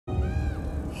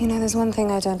You know, there's one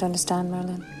thing I don't understand,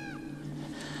 Merlin.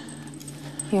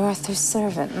 You're Arthur's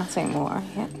servant, nothing more.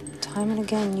 Yet, time and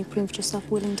again, you proved yourself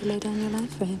willing to lay down your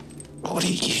life for him. What are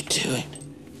you doing?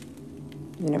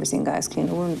 You've never seen guys clean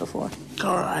a wound before.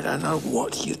 All right, I know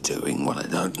what you're doing. What I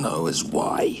don't know is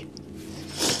why.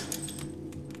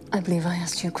 I believe I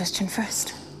asked you a question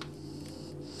first.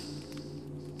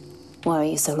 Why are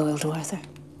you so loyal to Arthur?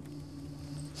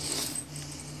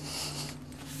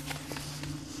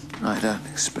 I don't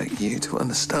expect you to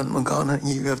understand, Morgana.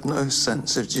 You have no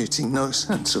sense of duty, no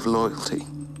sense of loyalty.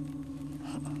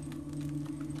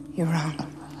 You're wrong.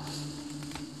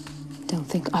 Don't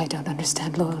think I don't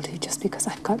understand loyalty just because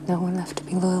I've got no one left to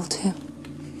be loyal to.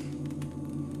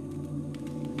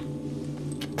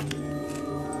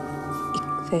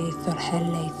 Ikveithor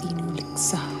helle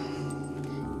thinuliksa.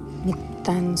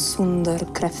 Mittan sundar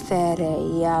kreftere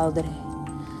ialdre.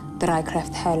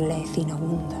 Draikraft helle thina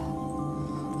wunda.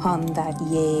 Han that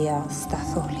yea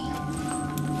statholi.